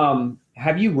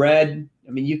have you read,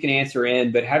 I mean, you can answer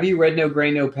in, but have you read No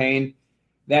Grain, No Pain?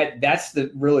 That's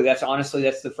honestly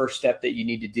the first step that you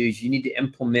need to do is you need to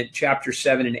implement chapter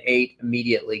 7 and 8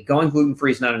 immediately. Going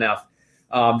gluten-free is not enough.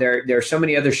 There are so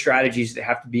many other strategies that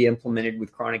have to be implemented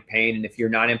with chronic pain. And if you're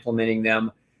not implementing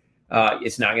them,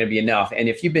 it's not going to be enough. And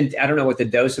if you've been, I don't know what the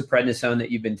dose of prednisone that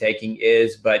you've been taking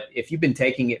is, but if you've been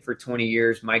taking it for 20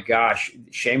 years, my gosh,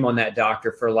 shame on that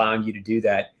doctor for allowing you to do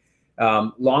that.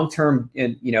 Long-term,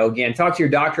 and again, talk to your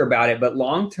doctor about it, but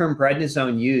long-term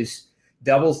prednisone use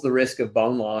doubles the risk of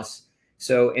bone loss.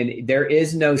 So, and there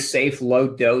is no safe low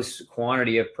dose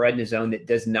quantity of prednisone that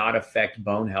does not affect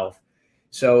bone health.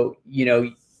 So,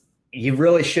 you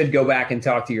really should go back and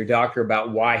talk to your doctor about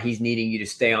why he's needing you to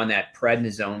stay on that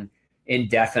prednisone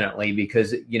indefinitely,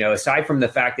 because, aside from the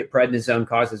fact that prednisone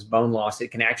causes bone loss, it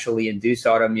can actually induce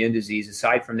autoimmune disease.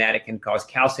 Aside from that, it can cause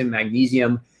calcium,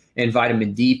 magnesium, and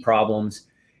vitamin D problems.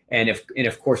 And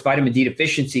of course, vitamin D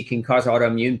deficiency can cause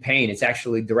autoimmune pain. It's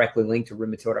actually directly linked to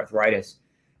rheumatoid arthritis.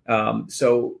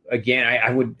 So again,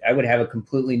 I would have a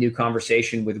completely new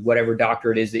conversation with whatever doctor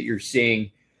it is that you're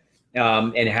seeing,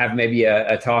 and have maybe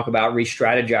a talk about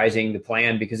re-strategizing the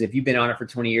plan, because if you've been on it for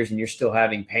 20 years and you're still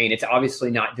having pain, it's obviously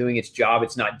not doing its job.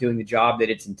 It's not doing the job that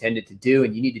it's intended to do,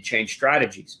 and you need to change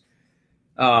strategies.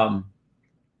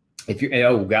 If you're,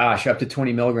 oh gosh, up to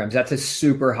 20 milligrams, that's a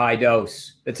super high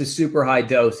dose. That's a super high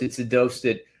dose. It's a dose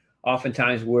that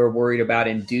oftentimes we're worried about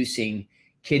inducing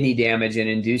kidney damage and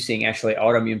inducing actually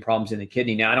autoimmune problems in the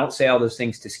kidney. Now, I don't say all those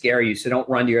things to scare you, so don't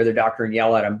run to your other doctor and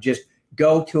yell at them. Just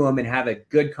go to them and have a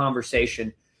good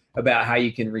conversation about how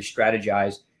you can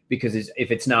re-strategize, because if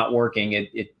it's not working,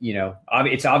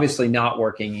 it's obviously not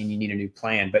working and you need a new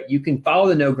plan. But you can follow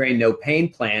the No Grain, No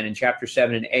Pain plan in chapter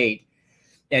 7 and 8.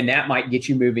 And that might get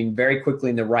you moving very quickly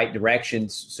in the right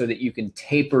directions so that you can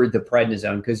taper the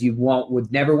prednisone, because you would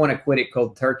never want to quit it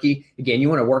cold turkey. Again, you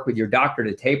want to work with your doctor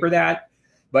to taper that,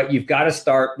 but you've got to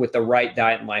start with the right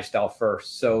diet and lifestyle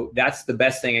first. So that's the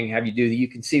best thing I can have you do. You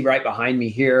can see right behind me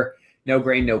here, No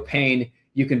Grain, No Pain.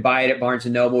 You can buy it at Barnes &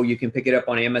 Noble. You can pick it up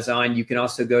on Amazon. You can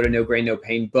also go to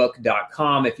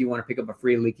nograinnopeinbook.com. If you want to pick up a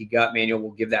free leaky gut manual,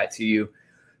 we'll give that to you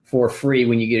for free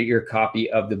when you get your copy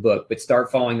of the book. But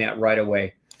start following that right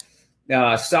away.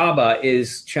 Saba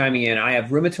is chiming in. I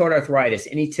have rheumatoid arthritis.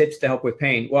 Any tips to help with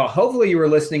pain? Well, hopefully you were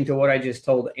listening to what I just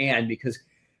told Ann, because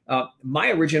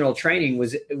my original training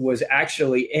was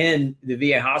actually in the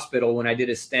VA hospital when I did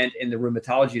a stint in the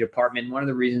rheumatology department. One of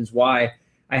the reasons why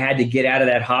I had to get out of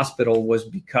that hospital was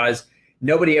because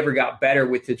nobody ever got better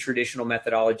with the traditional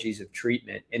methodologies of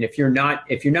treatment. And if you're not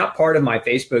part of my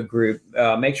Facebook group,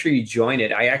 make sure you join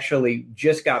it. I actually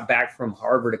just got back from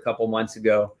Harvard a couple months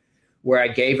ago, where I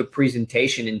gave a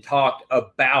presentation and talked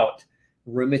about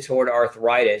rheumatoid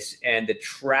arthritis and the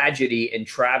tragedy and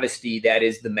travesty that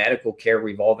is the medical care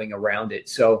revolving around it.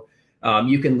 So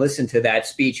you can listen to that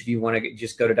speech if you want to.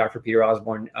 Just go to Dr. Peter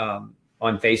Osborne on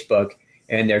Facebook,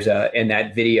 and and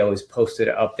that video is posted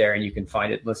up there, and you can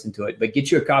find it and listen to it. But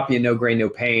get you a copy of No Grain, No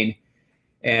Pain,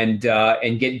 and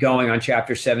get going on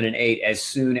chapter 7 and 8 as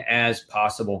soon as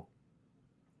possible.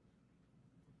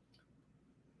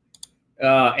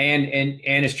 And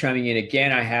Ann is chiming in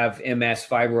again. I have MS,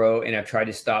 fibro, and I've tried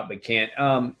to stop but can't.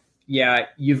 And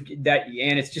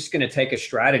it's just going to take a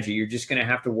strategy. You're just going to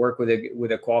have to work with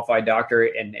a qualified doctor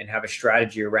and have a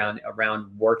strategy around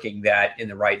working that in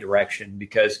the right direction.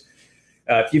 Because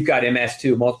if you've got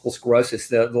MS2, multiple sclerosis,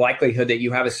 the likelihood that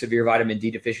you have a severe vitamin D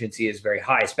deficiency is very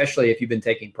high, especially if you've been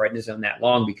taking prednisone that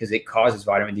long, because it causes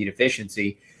vitamin D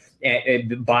deficiency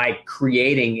by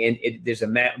creating, there's a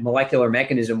molecular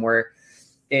mechanism where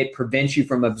it prevents you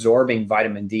from absorbing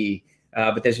vitamin D.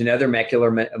 But there's another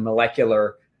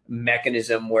molecular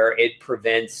mechanism where it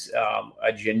prevents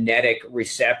a genetic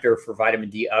receptor for vitamin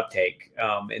D uptake.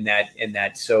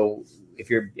 So if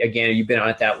you've been on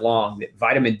it that long, that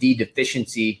vitamin D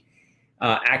deficiency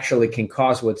actually can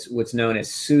cause what's known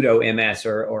as pseudo MS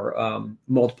or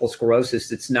multiple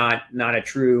sclerosis. It's not a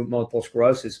true multiple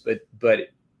sclerosis, but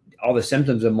all the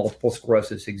symptoms of multiple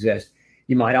sclerosis exist.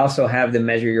 You might also have them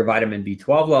measure your vitamin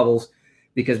B12 levels,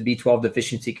 because B12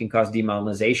 deficiency can cause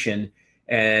demyelinization,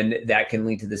 and that can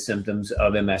lead to the symptoms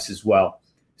of MS as well.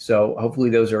 So hopefully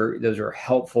those are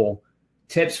helpful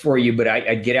tips for you, but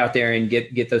I get out there and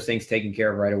get those things taken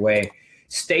care of right away.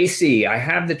 Stacy, I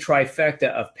have the trifecta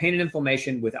of pain and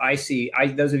inflammation with IC.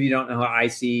 Those of you who don't know how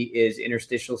IC is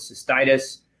interstitial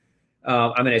cystitis.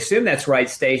 I'm going to assume that's right,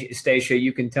 Stacia.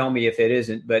 You can tell me if it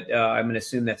isn't, but I'm going to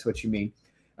assume that's what you mean.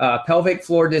 Pelvic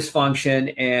floor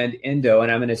dysfunction and endo,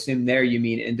 and I'm going to assume there you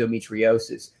mean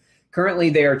endometriosis. Currently,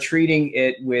 they are treating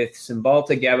it with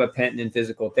Cymbalta, gabapentin, and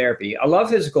physical therapy. I love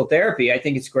physical therapy. I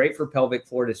think it's great for pelvic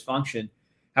floor dysfunction.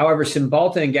 However,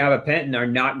 Cymbalta and gabapentin are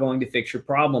not going to fix your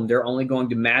problem. They're only going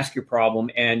to mask your problem.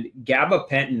 And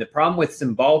gabapentin, the problem with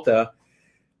Cymbalta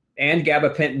and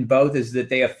gabapentin both is that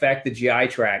they affect the GI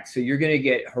tract. So you're going to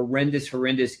get horrendous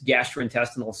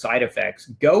gastrointestinal side effects.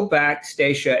 Go back,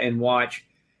 Stacia, and watch.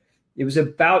 It was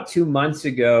about 2 months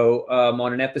ago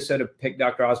on an episode of Pick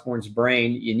Dr. Osborne's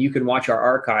Brain, and you can watch our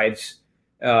archives.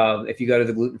 If you go to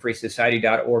the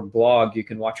glutenfreesociety.org blog, you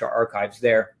can watch our archives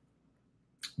there.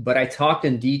 But I talked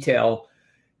in detail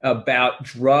about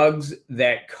drugs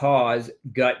that cause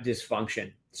gut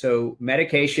dysfunction. So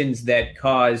medications that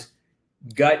cause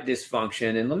gut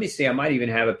dysfunction. And let me see, I might even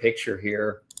have a picture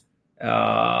here.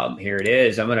 Here it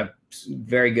is.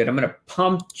 Very good. I'm going to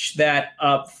punch that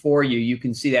up for you. You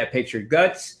can see that picture.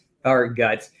 Drugs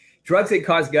that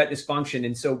cause gut dysfunction.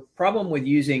 And so problem with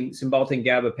using Cymbalta and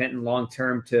gabapentin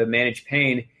long-term to manage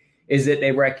pain is that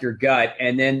they wreck your gut.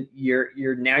 And then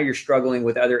you're struggling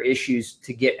with other issues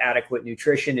to get adequate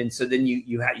nutrition. And so then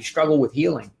you struggle with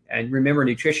healing. And remember,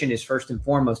 nutrition is first and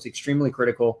foremost extremely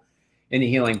critical in the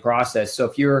healing process. So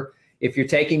if you're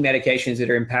taking medications that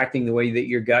are impacting the way that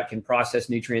your gut can process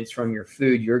nutrients from your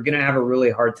food, you're going to have a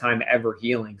really hard time ever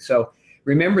healing. So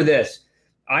remember this,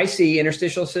 IC,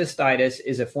 interstitial cystitis,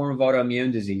 is a form of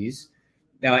autoimmune disease.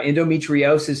 Now,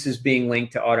 endometriosis is being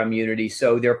linked to autoimmunity.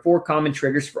 So there are 4 common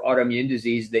triggers for autoimmune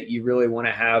disease that you really want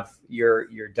to have your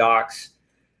docs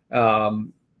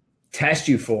test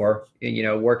you for,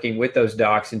 working with those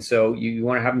docs. And so you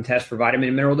want to have them test for vitamin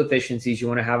and mineral deficiencies. You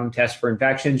want to have them test for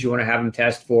infections. You want to have them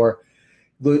test for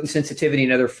gluten sensitivity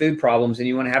and other food problems. And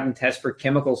you want to have them test for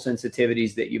chemical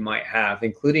sensitivities that you might have,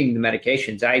 including the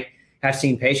medications. I have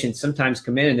seen patients sometimes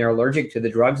come in and they're allergic to the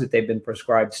drugs that they've been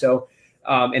prescribed. So,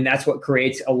 and that's what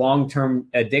creates a long-term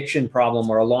addiction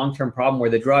problem, or a long-term problem where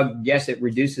the drug, yes, it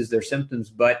reduces their symptoms,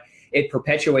 but it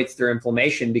perpetuates their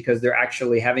inflammation because they're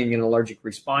actually having an allergic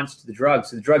response to the drug.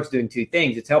 So the drug's doing 2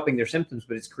 things. It's helping their symptoms,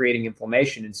 but it's creating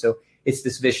inflammation. And so it's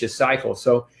this vicious cycle.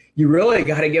 So you really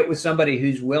got to get with somebody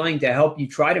who's willing to help you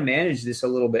try to manage this a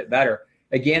little bit better.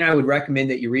 Again, I would recommend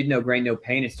that you read No Grain, No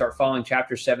Pain and start following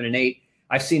chapters 7 and 8.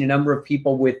 I've seen a number of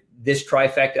people with this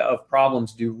trifecta of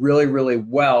problems do really, really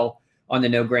well on the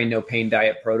No Grain, No Pain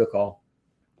diet protocol.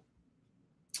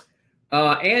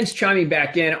 Ann's chiming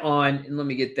back in on, and let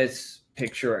me get this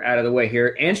picture out of the way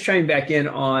here. Ann's chiming back in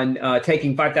on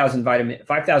taking 5,000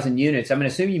 units. I'm going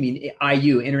to assume you mean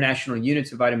IU, international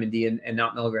units of vitamin D, and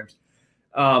not milligrams.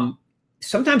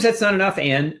 Sometimes that's not enough,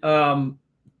 Ann. To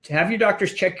have your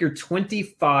doctors check your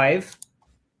 25,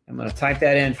 I'm going to type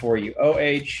that in for you,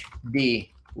 OHD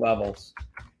levels.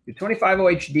 Your 25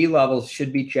 OHD levels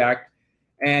should be checked.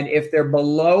 And if they're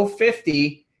below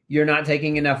 50, you're not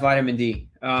taking enough vitamin D.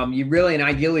 You really and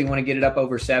ideally want to get it up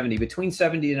over 70. Between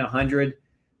 70 and 100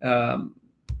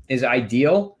 is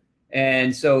ideal.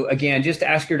 And so, again, just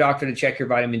ask your doctor to check your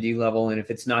vitamin D level. And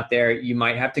if it's not there, you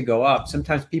might have to go up.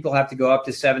 Sometimes people have to go up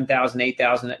to 7,000,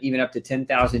 8,000, even up to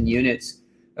 10,000 units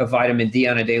of vitamin D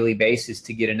on a daily basis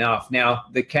to get enough. Now,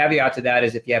 the caveat to that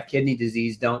is if you have kidney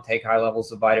disease, don't take high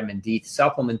levels of vitamin D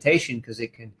supplementation because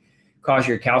it can cause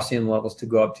your calcium levels to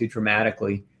go up too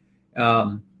dramatically.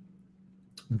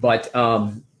 But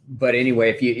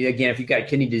anyway, if you've got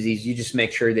kidney disease, you just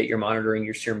make sure that you're monitoring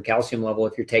your serum calcium level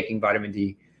if you're taking vitamin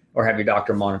D, or have your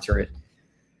doctor monitor it.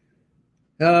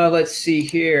 Let's see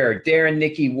here. Darren,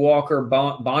 Nikki, Walker,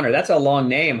 Bonner. That's a long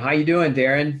name. How you doing,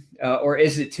 Darren? Or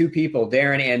is it 2 people,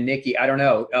 Darren and Nikki? I don't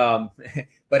know.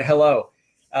 But hello.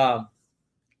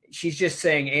 She's just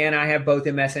saying, Ann, I have both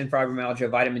MS and fibromyalgia.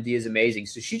 Vitamin D is amazing.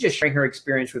 So she's just sharing her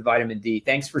experience with vitamin D.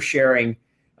 Thanks for sharing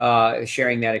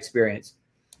that experience.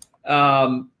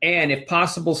 And if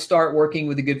possible, start working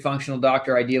with a good functional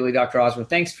doctor, ideally Dr. Osborne.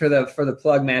 Thanks for the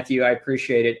plug, Matthew. I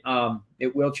appreciate it.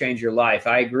 It will change your life.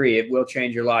 I agree. It will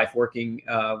change your life. Working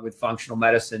with functional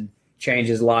medicine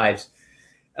changes lives.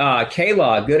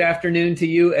 Kayla, good afternoon to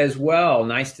you as well.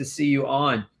 Nice to see you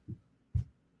on.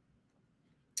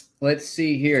 Let's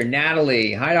see here.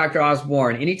 Natalie, hi, Dr.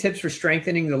 Osborne. Any tips for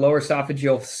strengthening the lower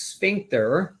esophageal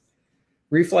sphincter?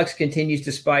 Reflux continues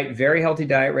despite very healthy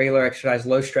diet, regular exercise,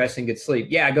 low stress, and good sleep.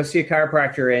 Yeah, go see a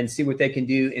chiropractor and see what they can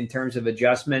do in terms of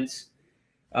adjustments.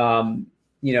 Sometimes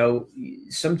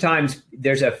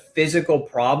there's a physical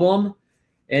problem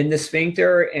in the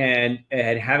sphincter, and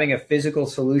having a physical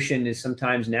solution is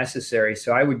sometimes necessary.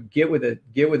 So I would get with a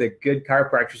good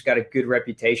chiropractor who's got a good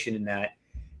reputation in that,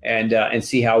 and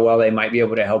see how well they might be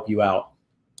able to help you out.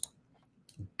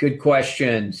 Good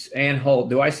questions. Ann Holt,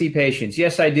 do I see patients?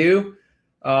 Yes, I do.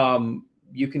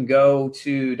 You can go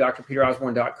to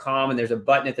drpeterosborne.com, and there's a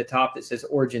button at the top that says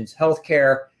Origins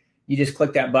Healthcare. You just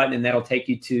click that button, and that'll take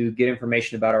you to get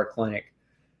information about our clinic.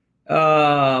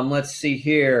 Let's see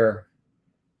here.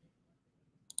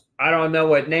 I don't know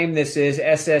what name this is,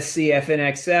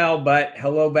 SSCFNXL, but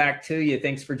hello back to you.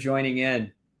 Thanks for joining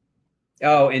in.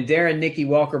 Oh, and Darren Nikki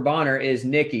Walker Bonner is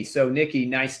Nikki. So Nikki,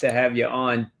 nice to have you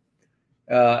on.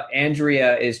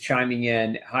 Andrea is chiming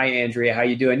in. Hi, Andrea. How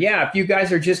you doing? Yeah, if you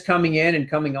guys are just coming in and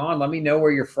coming on, let me know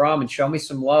where you're from and show me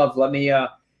some love. Let me,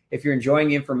 if you're enjoying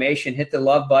the information, hit the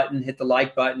love button, hit the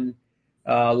like button.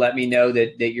 Let me know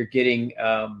that you're getting,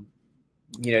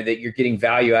 that you're getting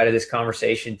value out of this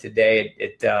conversation today.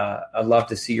 I'd love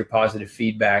to see your positive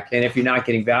feedback. And if you're not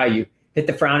getting value, hit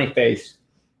the frowny face.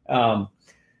 No,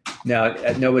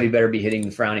 nobody better be hitting the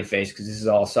frowny face because this is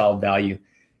all solid value.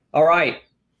 All right.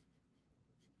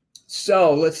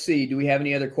 So let's see. Do we have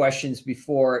any other questions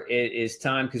before it is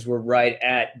time? Because we're right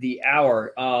at the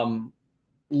hour.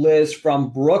 Liz from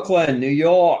Brooklyn, New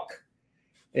York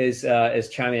is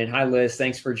chiming in. Hi, Liz.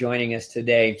 Thanks for joining us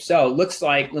today. So looks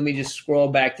like, let me just scroll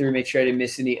back through, make sure I didn't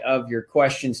miss any of your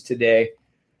questions today.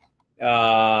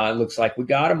 Looks like we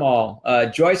got them all.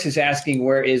 Joyce is asking,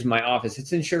 where is my office?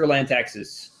 It's in Sugar Land,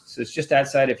 Texas. So it's just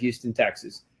outside of Houston,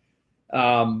 Texas.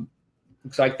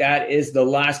 Looks like that is the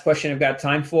last question I've got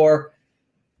time for.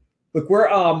 Look, we're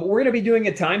going to be doing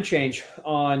a time change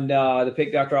on the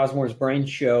Pick Dr. Osborne's Brain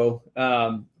Show.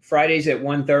 Fridays at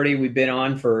 1:30. We've been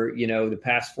on for the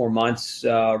past 4 months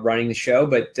running the show,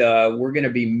 but we're going to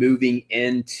be moving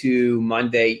into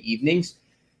Monday evenings.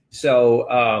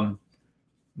 So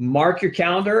mark your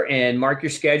calendar and mark your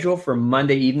schedule for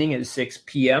Monday evening at 6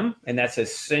 p.m. And that's a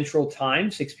Central Time,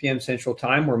 6 p.m. Central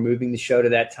Time. We're moving the show to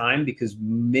that time because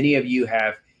many of you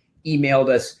have emailed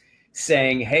us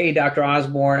saying, hey, Dr.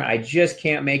 Osborne, I just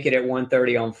can't make it at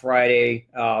 1:30 on Friday,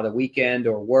 the weekend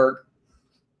or work.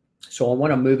 So I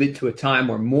want to move it to a time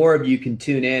where more of you can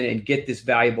tune in and get this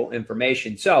valuable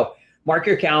information. So mark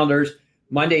your calendars.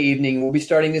 Monday evening, we'll be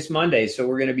starting this Monday. So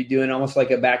we're going to be doing almost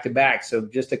like a back-to-back. So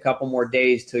just a couple more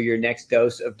days till your next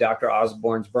dose of Dr.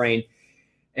 Osborne's Brain.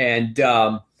 And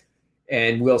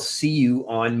we'll see you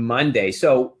on Monday.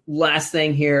 So last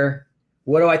thing here,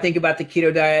 what do I think about the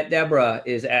keto diet? Deborah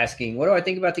is asking, what do I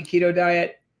think about the keto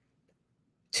diet?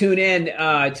 Tune in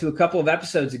to a couple of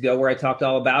episodes ago where I talked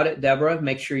all about it, Deborah.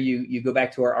 Make sure you go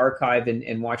back to our archive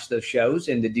and watch those shows.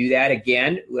 And to do that,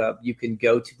 again, you can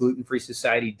go to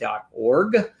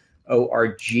glutenfreesociety.org,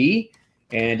 O-R-G,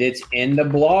 and it's in the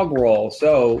blog roll.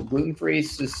 So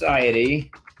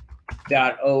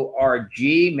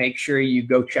glutenfreesociety.org. Make sure you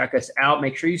go check us out.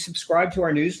 Make sure you subscribe to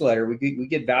our newsletter. We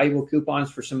get valuable coupons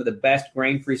for some of the best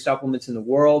grain-free supplements in the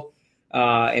world.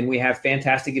 And we have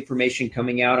fantastic information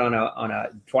coming out on a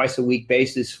twice-a-week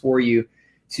basis for you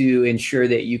to ensure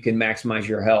that you can maximize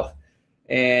your health.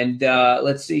 And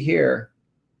let's see here.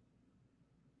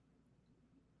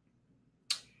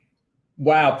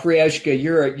 Wow,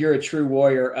 Priyoshka, you're a true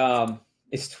warrior.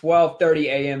 It's 12:30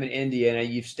 a.m. in India, and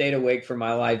you've stayed awake for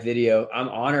my live video. I'm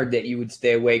honored that you would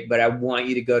stay awake, but I want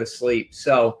you to go to sleep.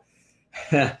 So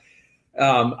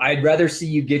I'd rather see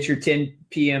you get your 10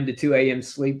 p.m. to 2 a.m.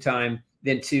 sleep time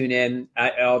than tune in,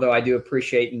 although I do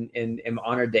appreciate and am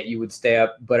honored that you would stay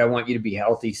up, but I want you to be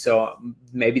healthy. So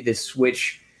maybe this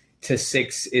switch to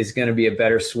 6 is going to be a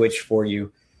better switch for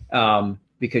you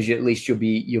because at least you'll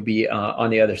be on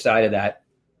the other side of that.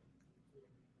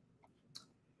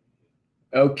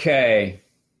 Okay.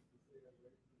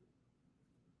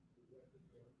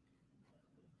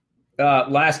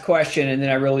 Last question, and then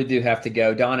I really do have to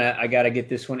go. Donna, I got to get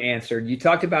this one answered. You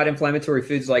talked about inflammatory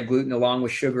foods like gluten along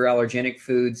with sugar, allergenic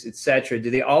foods, etc.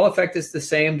 Do they all affect us the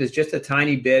same? Does just a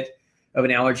tiny bit of an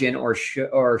allergen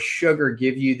or sugar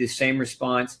give you the same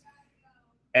response?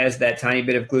 as that tiny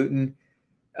bit of gluten?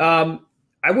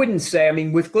 I wouldn't say. I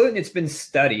mean, with gluten, it's been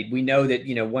studied. We know that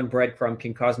one breadcrumb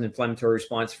can cause an inflammatory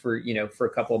response for a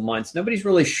couple of months. Nobody's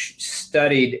really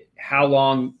studied how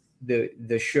long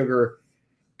the sugar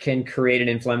can create an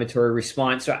inflammatory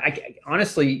response. So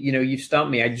honestly, you've stumped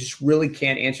me. I just really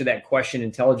can't answer that question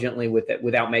intelligently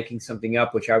without making something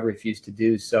up, which I refuse to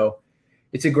do. So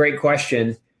it's a great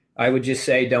question. I would just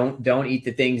say don't eat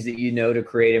the things that to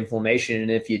create inflammation,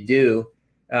 and if you do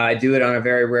it on a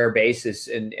very rare basis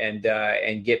and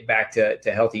get back to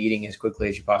healthy eating as quickly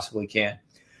as you possibly can.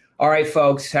 All right,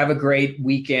 folks, have a great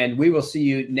weekend. We will see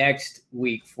you next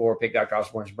week for Pick Dr.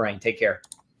 Osborne's Brain. Take care.